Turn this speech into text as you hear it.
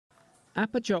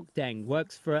Apajok Deng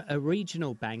works for a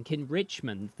regional bank in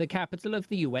Richmond, the capital of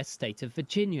the US state of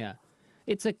Virginia.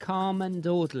 It's a calm and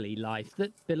orderly life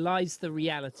that belies the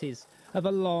realities of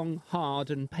a long,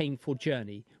 hard and painful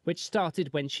journey, which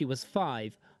started when she was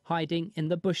 5, hiding in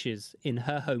the bushes in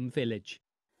her home village.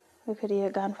 We could hear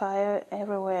gunfire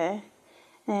everywhere,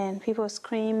 and people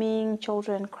screaming,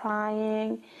 children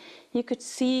crying. You could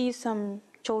see some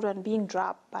children being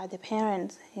dropped by the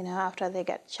parents, after they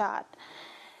get shot.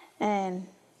 And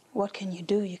what can you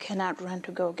do? You cannot run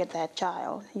to go get that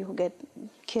child. You will get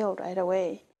killed right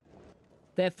away.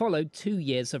 There followed 2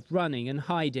 years of running and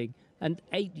hiding and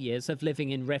 8 years of living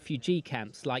in refugee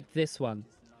camps like this one.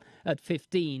 At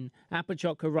 15,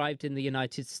 Apajok arrived in the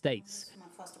United States.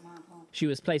 She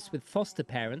was placed with foster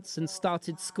parents and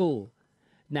started school.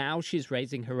 Now she's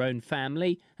raising her own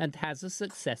family and has a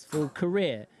successful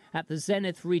career at the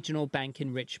Zenith Regional Bank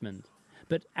in Richmond.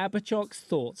 But Apajok's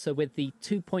thoughts are with the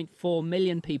 2.4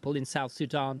 million people in South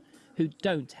Sudan who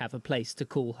don't have a place to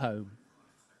call home.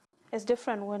 It's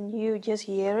different when you just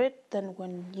hear it than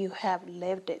when you have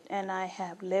lived it, and I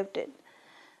have lived it.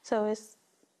 So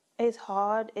it's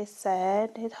hard, it's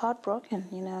sad, it's heartbroken,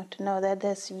 to know that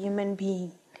there's a human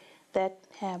being that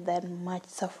have that much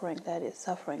suffering, that is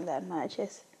suffering that much.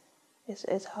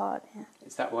 It's hard, yeah.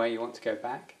 Is that why you want to go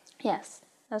back? Yes,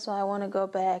 that's why I want to go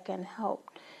back and help,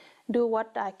 do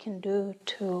what I can do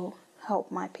to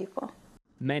help my people.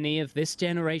 Many of this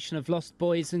generation of lost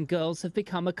boys and girls have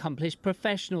become accomplished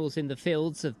professionals in the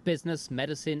fields of business,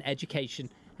 medicine, education,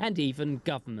 and even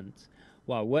government.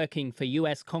 While working for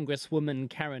US Congresswoman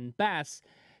Karen Bass,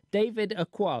 David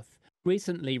Akwath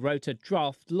recently wrote a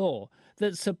draft law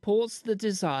that supports the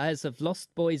desires of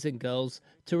lost boys and girls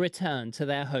to return to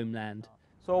their homeland.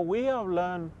 So we have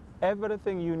learned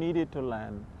everything you needed to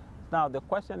learn. Now the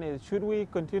question is, should we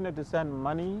continue to send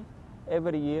money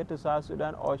every year to South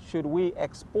Sudan, or should we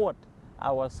export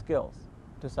our skills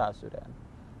to South Sudan?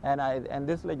 And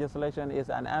this legislation is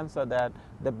an answer that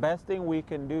the best thing we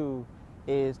can do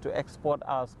is to export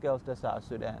our skills to South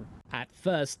Sudan. At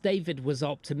first, David was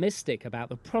optimistic about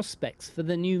the prospects for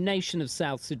the new nation of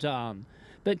South Sudan,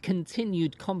 but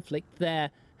continued conflict there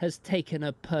has taken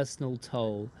a personal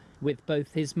toll, with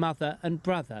both his mother and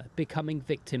brother becoming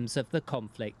victims of the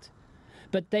conflict.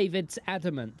 But David's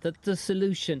adamant that the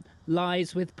solution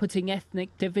lies with putting ethnic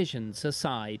divisions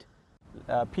aside.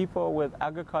 People with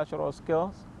agricultural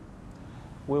skills,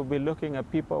 we'll be looking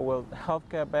at people with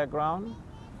healthcare background,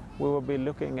 we will be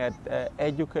looking at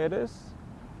educators,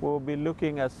 we will be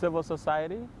looking at civil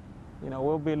society,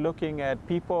 we'll be looking at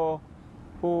people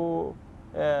who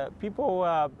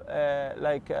have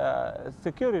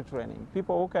security training,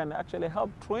 people who can actually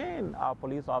help train our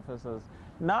police officers,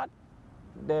 not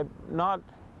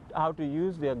how to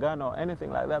use their gun or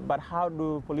anything like that, but how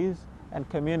do police and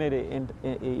community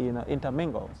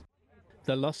intermingle.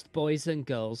 The lost boys and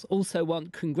girls also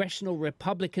want congressional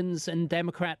Republicans and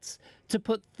Democrats to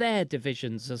put their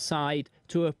divisions aside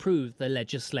to approve the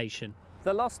legislation.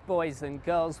 The lost boys and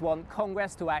girls want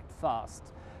Congress to act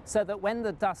fast, so that when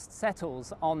the dust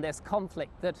settles on this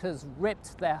conflict that has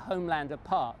ripped their homeland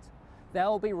apart,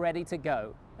 they'll be ready to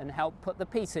go and help put the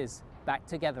pieces back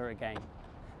together again.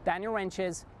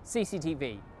 Ryntjes,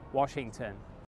 CCTV, Washington.